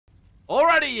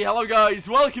Alrighty, hello guys,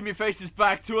 welcome your faces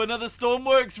back to another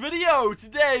Stormworks video.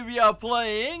 Today we are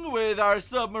playing with our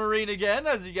submarine again,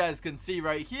 as you guys can see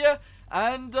right here.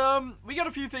 And we got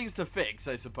a few things to fix,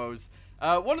 I suppose.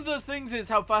 One of those things is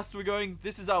how fast we're going.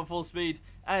 This is our full speed,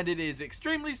 and it is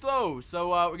extremely slow. So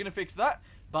we're going to fix that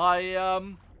by,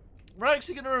 we're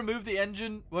actually going to remove the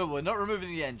engine. Well, we're not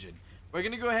removing the engine. We're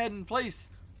going to go ahead and place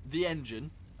the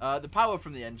engine, the power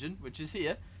from the engine, which is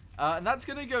here. And that's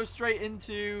going to go straight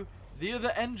into the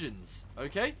other engines,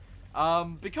 okay?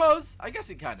 Because, I guess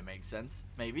it kind of makes sense,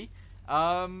 maybe.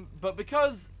 But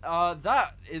because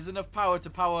that is enough power to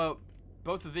power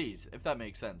both of these, if that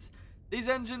makes sense. These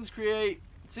engines create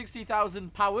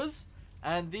 60,000 powers,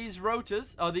 and these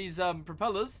rotors, or these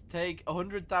propellers, take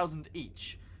 100,000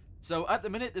 each. So at the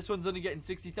minute, this one's only getting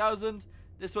 60,000,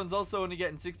 this one's also only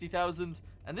getting 60,000,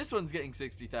 and this one's getting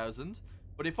 60,000.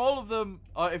 But if all of them,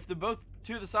 or if the both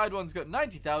two of the side ones got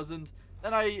 90,000,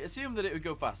 then I assume that it would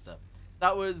go faster.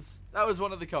 That was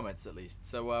one of the comments, at least.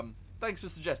 So thanks for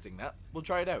suggesting that. We'll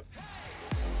try it out.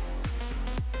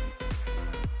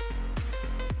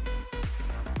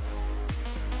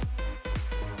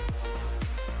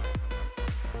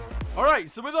 Alright,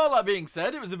 so with all that being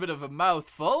said, it was a bit of a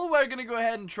mouthful. We're going to go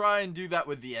ahead and try and do that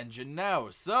with the engine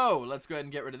now. So let's go ahead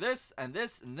and get rid of this and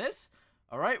this and this.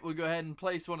 Alright, we'll go ahead and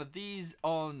place one of these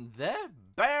on there.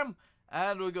 Bam!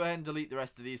 And we'll go ahead and delete the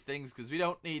rest of these things because we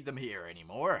don't need them here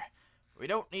anymore. We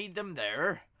don't need them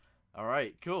there.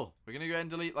 Alright, cool. We're going to go ahead and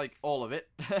delete, like, all of it.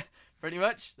 Pretty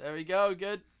much. There we go.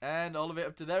 Good. And all of it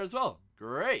up to there as well.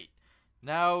 Great.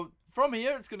 Now, from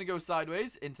here, it's going to go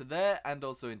sideways into there and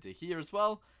also into here as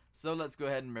well. So let's go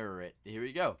ahead and mirror it. Here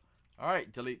we go.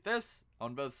 Alright, delete this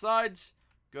on both sides.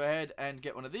 Go ahead and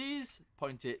get one of these.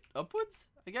 Point it upwards,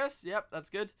 I guess. Yep, that's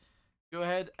good. Go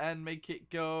ahead and make it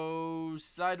go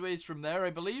sideways from there, I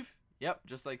believe. Yep,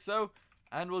 just like so.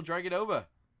 And we'll drag it over.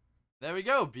 There we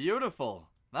go. Beautiful.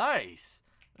 Nice.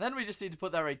 And then we just need to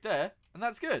put that right there. And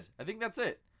that's good. I think that's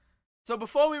it. So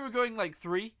before we were going like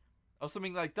 3 or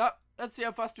something like that. Let's see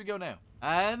how fast we go now.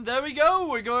 And there we go.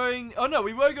 We're going... Oh no,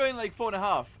 we were going like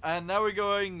 4.5. And now we're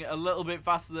going a little bit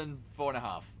faster than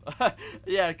 4.5.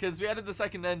 Yeah, because we added the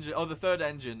second engine, or the third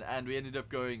engine. And we ended up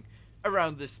going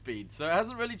around this speed, so it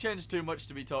hasn't really changed too much,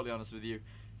 to be totally honest with you.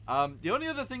 The only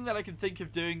other thing that I can think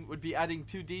of doing would be adding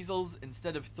 2 diesels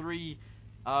instead of 3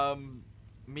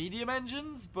 medium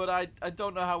engines, but I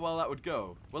don't know how well that would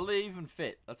go. Will they even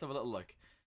fit? Let's have a little look.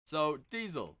 So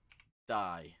diesel,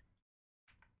 die.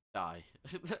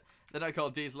 They're not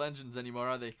called diesel engines anymore,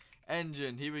 are they?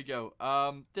 Engine, here we go.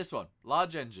 This one,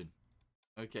 large engine.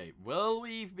 Okay, will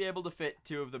we be able to fit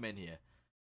 2 of them in here?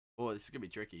 Oh, this is gonna be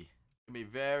tricky. Be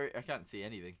very... I can't see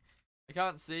anything. I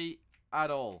can't see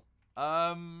at all.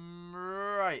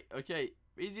 Right. Okay.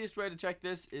 Easiest way to check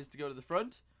this is to go to the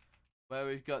front, where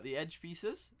we've got the edge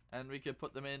pieces, and we could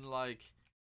put them in like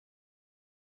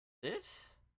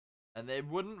this, and they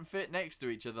wouldn't fit next to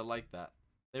each other like that.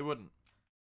 They wouldn't.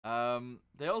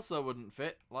 They also wouldn't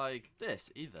fit like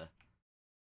this either.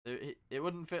 It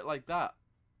wouldn't fit like that.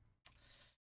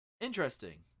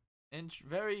 Interesting.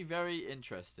 Very, very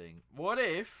interesting. What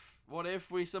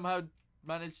if we somehow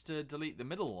managed to delete the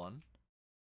middle one?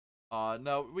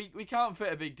 No, we can't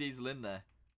fit a big diesel in there.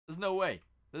 There's no way.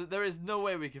 There is no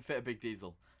way we can fit a big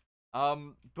diesel.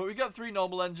 But we got 3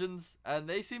 normal engines, and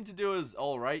they seem to do us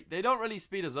alright. They don't really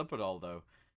speed us up at all, though.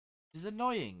 It's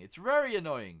annoying. It's very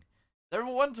annoying. They're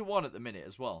 1-to-1 at the minute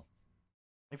as well.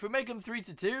 If we make them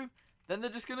 3-to-2, then they're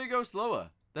just going to go slower.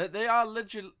 They are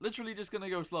literally just going to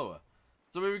go slower.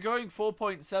 So we were going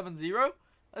 4.70.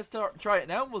 Let's try it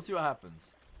now and we'll see what happens.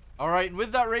 Alright, and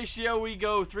with that ratio we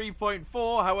go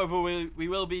 3.4. However, we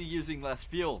will be using less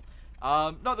fuel.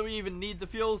 Not that we even need the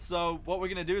fuel, so what we're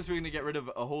going to do is we're going to get rid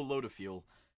of a whole load of fuel.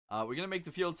 We're going to make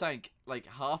the fuel tank like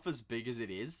half as big as it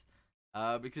is.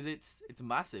 Because it's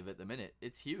massive at the minute.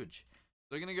 It's huge.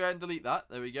 So we're going to go ahead and delete that.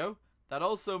 There we go. That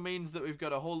also means that we've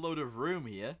got a whole load of room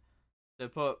here to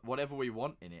put whatever we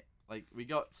want in it. Like, we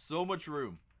got so much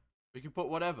room. We can put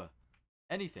whatever.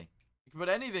 Anything. We can put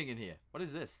anything in here. What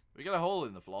is this? We got a hole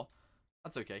in the floor.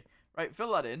 That's okay. Right,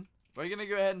 fill that in. We're going to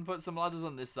go ahead and put some ladders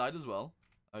on this side as well.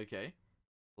 Okay.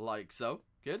 Like so.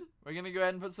 Good. We're going to go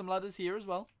ahead and put some ladders here as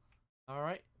well.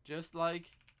 Alright. Just like...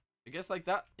 I guess like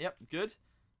that. Yep. Good.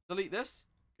 Delete this.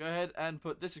 Go ahead and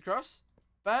put this across.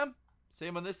 Bam.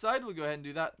 Same on this side. We'll go ahead and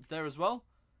do that there as well.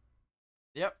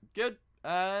 Yep. Good.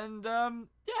 And,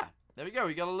 yeah. There we go.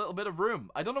 We got a little bit of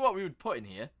room. I don't know what we would put in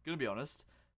here. Gonna be honest.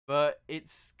 But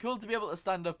it's cool to be able to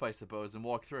stand up, I suppose, and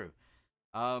walk through.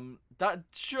 That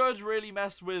should really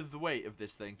mess with the weight of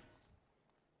this thing.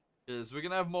 Because we're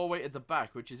going to have more weight at the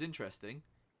back, which is interesting.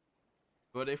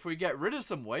 But if we get rid of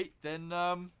some weight, then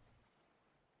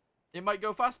it might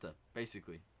go faster,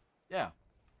 basically. Yeah.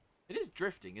 It is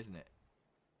drifting, isn't it?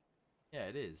 Yeah,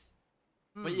 it is.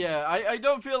 But yeah, I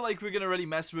don't feel like we're going to really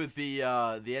mess with the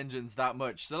engines that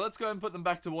much. So let's go ahead and put them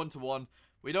back to 1-to-1.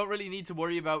 We don't really need to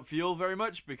worry about fuel very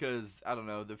much because, I don't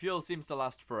know, the fuel seems to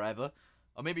last forever.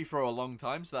 Or maybe for a long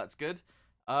time, so that's good.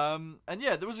 And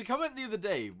yeah, there was a comment the other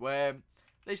day where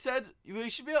they said we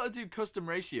should be able to do custom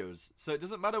ratios. So it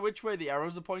doesn't matter which way the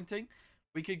arrows are pointing.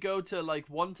 We could go to like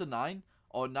 1-to-9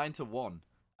 or 9-to-1.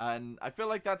 And I feel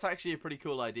like that's actually a pretty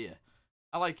cool idea.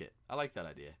 I like it. I like that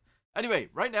idea. Anyway,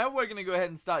 right now we're going to go ahead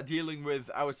and start dealing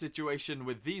with our situation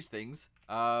with these things.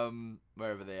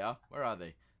 Wherever they are. Where are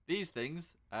they? These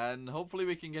things. And hopefully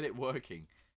we can get it working.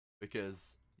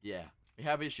 Because, yeah, we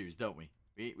have issues, don't we?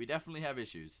 We definitely have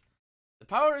issues. The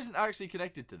power isn't actually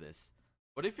connected to this.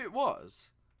 But if it was,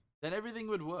 then everything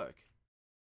would work.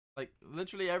 Like,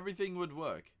 literally everything would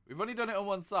work. We've only done it on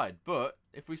one side, but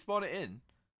if we spawn it in,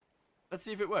 let's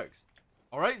see if it works.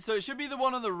 Alright, so it should be the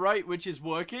one on the right which is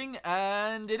working,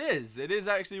 and it is. It is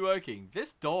actually working.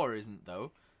 This door isn't,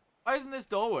 though. Why isn't this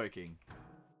door working?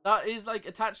 That is, like,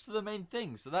 attached to the main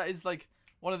thing, so that is, like,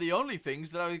 one of the only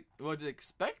things that I would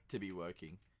expect to be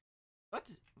working.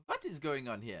 What is going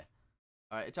on here?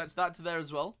 Alright, attach that to there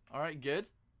as well. Alright, good.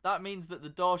 That means that the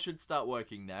door should start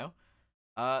working now.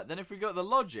 Then if we go to the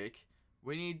logic,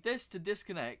 we need this to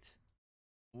disconnect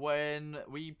when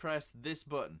we press this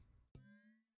button.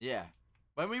 Yeah.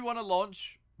 When we want to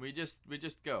launch, we just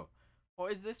go.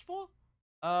 What is this for?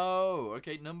 Oh,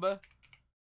 okay, number.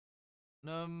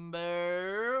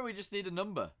 We just need a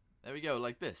number. There we go,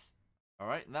 like this.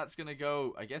 Alright, and that's going to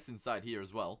go, I guess, inside here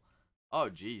as well. Oh,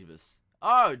 Jeebus.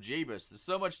 Oh, Jeebus. There's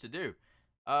so much to do.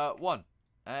 1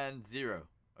 and 0.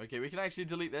 Okay, we can actually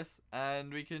delete this,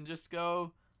 and we can just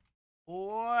go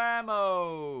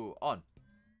whammo on.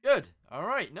 Good.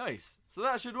 Alright, nice. So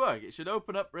that should work. It should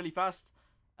open up really fast,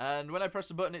 and when I press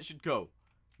the button, it should go.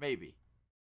 Maybe.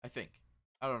 I think.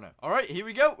 I don't know. Alright, here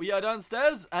we go. We are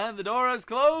downstairs, and the door has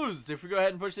closed. If we go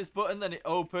ahead and push this button, then it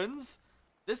opens.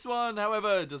 This one,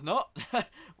 however, does not.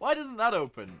 Why doesn't that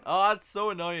open? Oh, that's so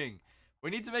annoying.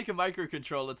 We need to make a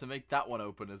microcontroller to make that one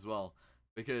open as well.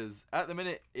 Because at the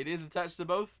minute, it is attached to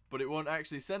both, but it won't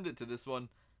actually send it to this one.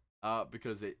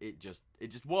 Because it just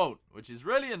won't. Which is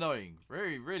really annoying.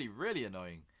 Really, really, really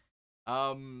annoying.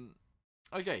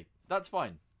 Okay, that's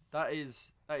fine. That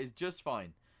is just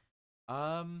fine.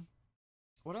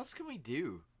 What else can we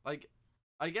do? Like,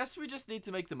 I guess we just need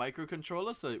to make the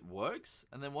microcontroller so it works.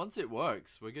 And then once it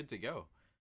works, we're good to go.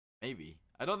 Maybe.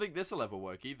 I don't think this will ever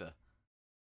work either.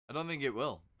 I don't think it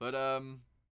will. But,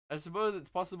 I suppose it's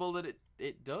possible that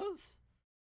it does?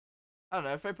 I don't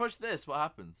know. If I push this, what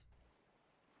happens?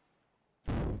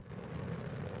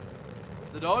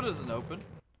 The door doesn't open.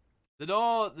 The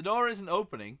door isn't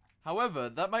opening. However,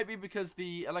 that might be because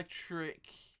the electric...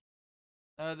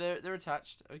 they're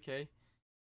attached. Okay.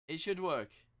 It should work.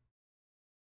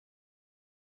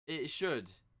 It should.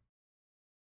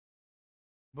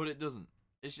 But it doesn't.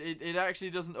 It actually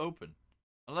doesn't open.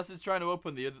 Unless it's trying to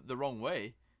open the wrong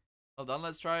way. Hold on,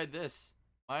 let's try this.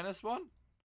 -1.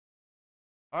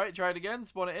 Alright, try it again.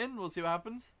 Spawn it in. We'll see what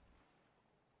happens.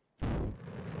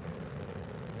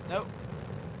 Nope.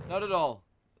 Not at all.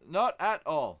 Not at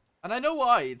all. And I know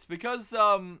why. It's because,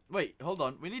 wait, hold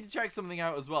on. We need to check something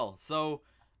out as well. So,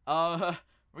 we're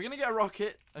going to get a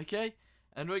rocket, okay?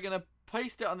 And we're going to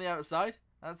paste it on the outside.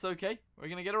 That's okay. We're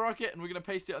going to get a rocket and we're going to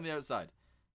paste it on the outside.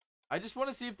 I just want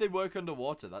to see if they work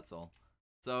underwater, that's all.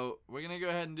 So, we're going to go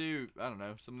ahead and do, I don't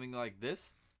know, something like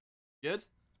this. Good.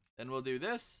 Then we'll do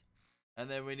this. And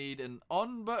then we need an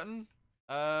on button.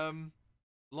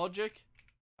 Logic,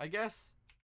 I guess.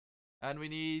 And we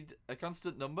need a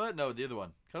constant number. No, the other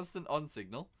one. Constant on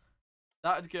signal.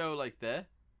 That would go like there.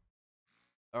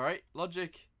 Alright,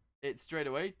 logic it straight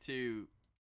away to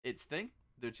its thing,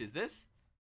 which is this.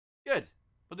 Good.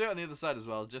 We'll do it on the other side as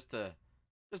well, just to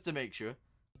make sure.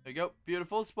 There we go.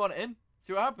 Beautiful. Spawn it in.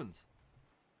 See what happens.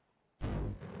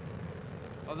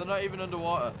 Oh, they're not even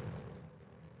underwater.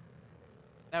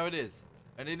 Now it is.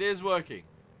 And it is working.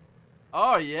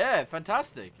 Oh, yeah.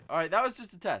 Fantastic. Alright, that was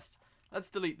just a test. Let's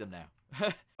delete them now.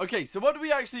 Okay, so what do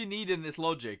we actually need in this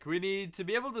logic? We need to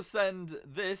be able to send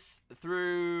this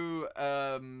through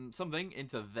something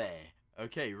into there.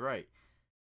 Okay, right.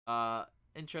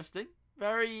 Interesting.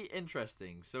 Very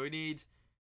interesting. So we need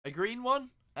a green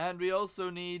one, and we also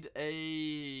need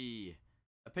a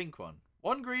pink one.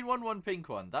 One green one, one pink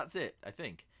one. That's it, I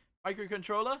think.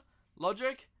 Microcontroller,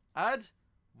 logic, add,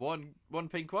 one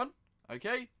pink one.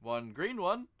 Okay, one green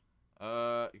one.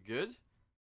 Good.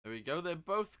 There we go. They're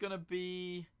both gonna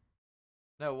be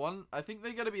No, one. I think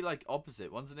they're gonna be like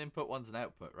opposite. One's an input, one's an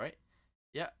output, right?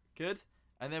 Yeah, good.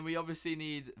 And then we obviously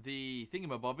need the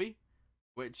thingamabobby,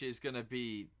 which is gonna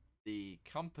be the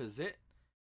composite.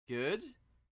 Good.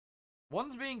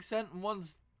 One's being sent and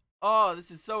one's... Oh, this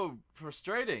is so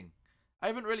frustrating. I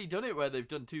haven't really done it where they've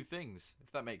done two things,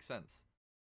 if that makes sense.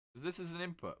 Because this is an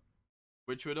input,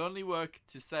 which would only work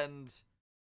to send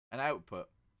an output,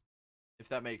 if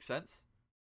that makes sense.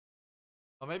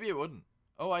 Or maybe it wouldn't.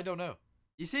 Oh, I don't know.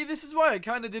 You see, this is why I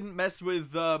kind of didn't mess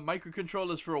with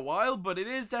microcontrollers for a while, but it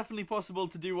is definitely possible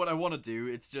to do what I want to do.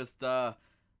 It's just, I'm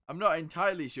not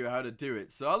entirely sure how to do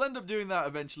it. So I'll end up doing that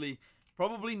eventually.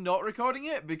 Probably not recording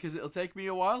it, because it'll take me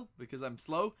a while, because I'm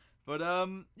slow. But,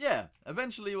 yeah,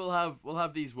 eventually we'll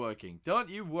have these working. Don't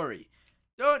you worry.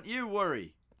 Don't you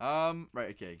worry. Right,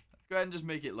 okay. Let's go ahead and just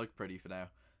make it look pretty for now.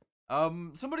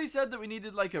 Somebody said that we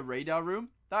needed, like, a radar room.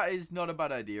 That is not a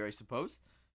bad idea, I suppose.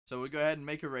 So we'll go ahead and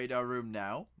make a radar room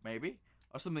now, maybe.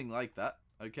 Or something like that,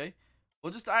 okay?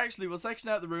 We'll section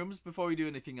out the rooms before we do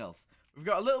anything else. We've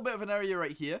got a little bit of an area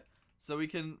right here. So we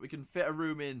can fit a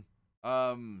room in,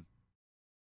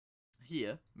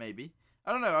 here, maybe.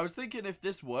 I don't know, I was thinking if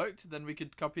this worked, then we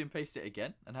could copy and paste it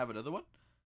again and have another one.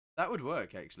 That would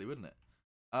work, actually, wouldn't it?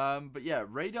 But yeah,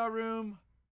 radar room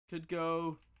could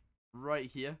go right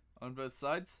here on both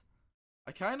sides.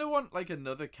 I kind of want, like,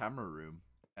 another camera room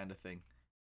kind of thing.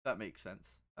 That makes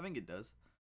sense. I think it does.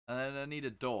 And then I need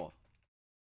a door.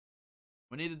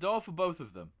 We need a door for both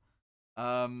of them.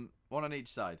 One on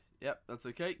each side. Yep, that's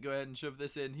okay. Go ahead and shove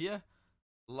this in here.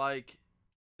 Like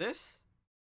this.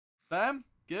 Bam.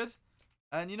 Good.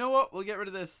 And you know what? We'll get rid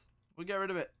of this. We'll get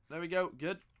rid of it. There we go.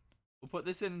 Good. We'll put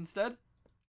this in instead.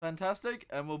 Fantastic.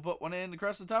 And we'll put one in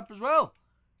across the top as well.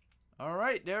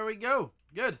 Alright, there we go.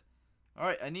 Good.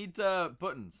 Alright, I need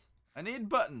buttons. I need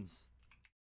buttons.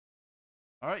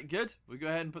 Alright, good. We'll go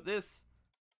ahead and put this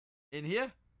in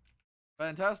here.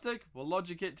 Fantastic. We'll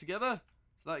logic it together.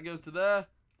 So that goes to there.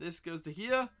 This goes to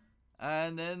here.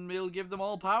 And then we'll give them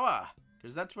all power.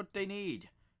 Because that's what they need.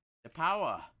 The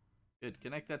power. Good.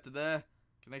 Connect that to there.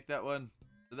 Connect that one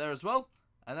to there as well.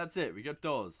 And that's it. We got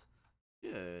doors.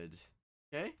 Good.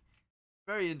 Okay.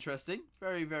 Very interesting.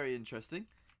 Very, very interesting.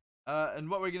 And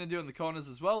what we're going to do in the corners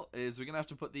as well is we're going to have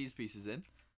to put these pieces in.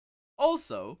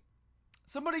 Also,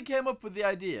 somebody came up with the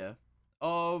idea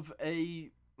of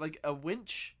a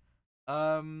winch.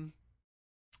 Oh,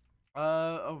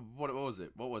 what was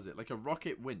it? What was it? Like a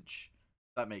rocket winch.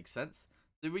 That makes sense.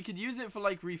 So we could use it for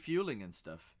like refueling and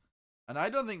stuff. And I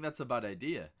don't think that's a bad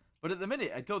idea. But at the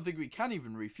minute, I don't think we can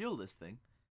even refuel this thing.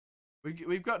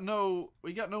 We got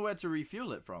nowhere to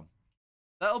refuel it from.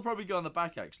 That'll probably go on the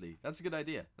back, actually. That's a good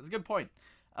idea. That's a good point.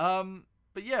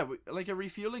 But yeah, like a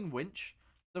refueling winch.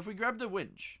 So if we grabbed a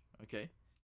winch, okay.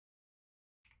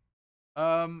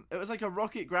 It was like a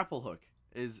rocket grapple hook,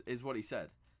 is what he said.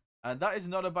 And that is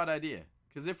not a bad idea.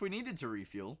 Because if we needed to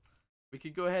refuel, we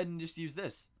could go ahead and just use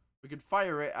this. We could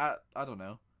fire it at, I don't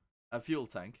know, a fuel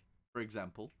tank, for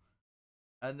example.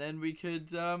 And then we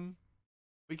could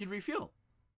refuel.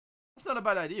 That's not a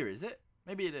bad idea, is it?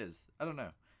 Maybe it is. I don't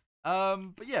know.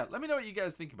 But yeah, let me know what you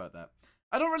guys think about that.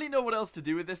 I don't really know what else to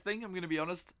do with this thing, I'm going to be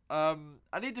honest. I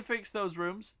need to fix those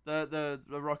rooms, the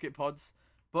rocket pods.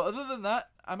 But other than that,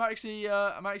 I'm actually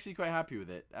quite happy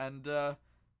with it. And to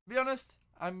be honest,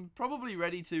 I'm probably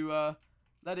ready to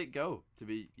let it go.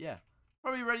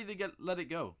 Probably ready to let it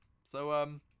go.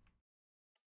 So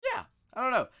yeah, I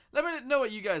don't know. Let me know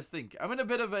what you guys think. I'm in a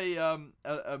bit of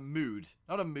a mood.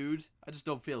 Not a mood. I just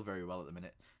don't feel very well at the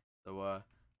minute. So I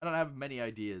don't have many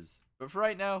ideas. But for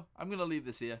right now, I'm gonna leave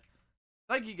this here.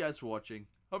 Thank you guys for watching.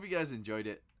 Hope you guys enjoyed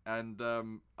it. And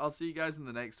I'll see you guys in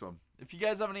the next one. If you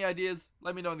guys have any ideas,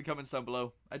 let me know in the comments down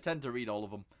below. I tend to read all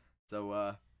of them.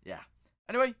 So, yeah.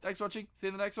 Anyway, thanks for watching. See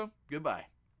you in the next one. Goodbye.